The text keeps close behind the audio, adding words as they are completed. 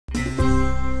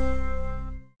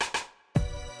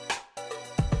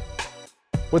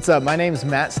What's up? My name's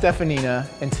Matt Steffanina,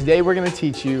 and today we're going to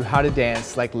teach you how to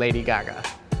dance like Lady Gaga.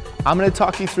 I'm going to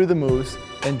talk you through the moves,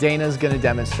 and Dana's going to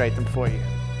demonstrate them for you.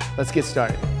 Let's get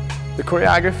started. The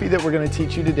choreography that we're going to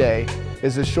teach you today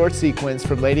is a short sequence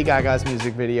from Lady Gaga's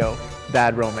music video,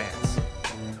 Bad Romance.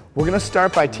 We're going to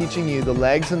start by teaching you the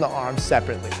legs and the arms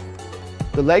separately.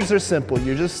 The legs are simple.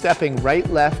 You're just stepping right,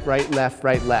 left, right, left,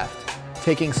 right, left,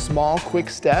 taking small, quick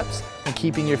steps and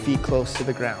keeping your feet close to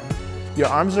the ground. Your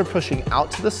arms are pushing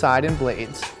out to the side in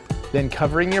blades, then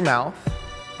covering your mouth,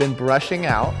 then brushing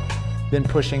out, then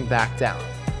pushing back down.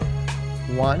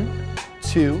 1,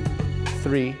 2,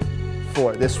 3,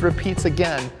 4. This repeats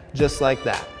again just like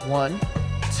that. 1,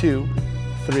 2,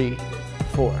 3,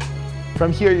 4.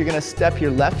 From here, you're going to step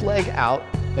your left leg out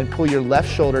and pull your left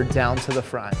shoulder down to the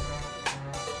front.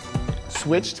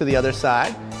 Switch to the other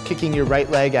side, kicking your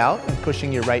right leg out and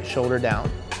pushing your right shoulder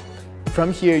down.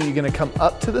 From here, you're going to come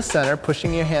up to the center,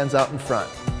 pushing your hands out in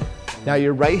front. Now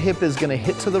your right hip is going to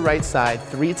hit to the right side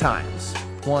 3 times.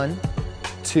 1,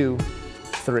 2,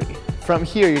 3. From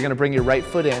here, you're going to bring your right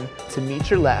foot in to meet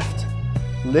your left,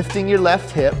 lifting your left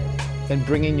hip and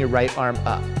bringing your right arm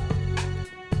up.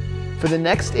 For the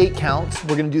next 8 counts,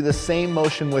 we're going to do the same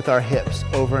motion with our hips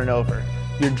over and over.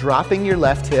 You're dropping your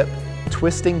left hip,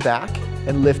 twisting back,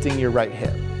 and lifting your right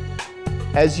hip.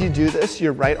 As you do this,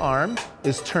 your right arm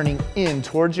is turning in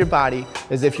towards your body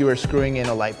as if you were screwing in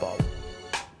a light bulb.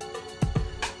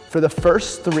 For the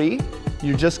first 3,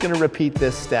 you're just going to repeat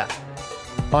this step.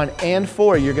 On and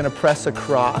 4, you're going to press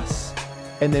across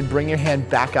and then bring your hand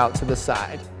back out to the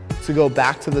side. So go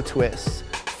back to the twist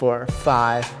for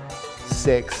 5,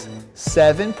 6,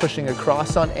 7, pushing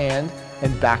across on and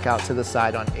back out to the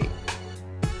side on 8.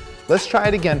 Let's try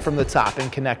it again from the top and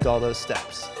connect all those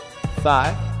steps.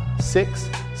 5, 6,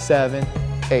 7,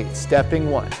 8. Stepping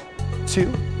 1,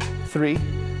 2, 3,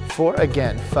 4.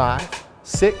 Again, 5,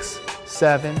 6,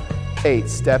 7, 8.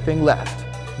 Stepping left,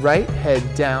 right, head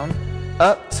down,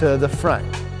 up to the front.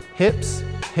 Hips,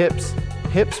 hips,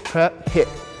 hips, prep, hit.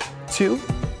 2,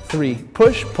 3,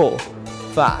 push, pull.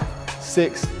 5,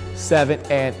 6, 7,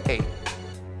 and 8.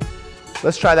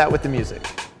 Let's try that with the music.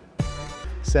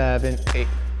 7, 8.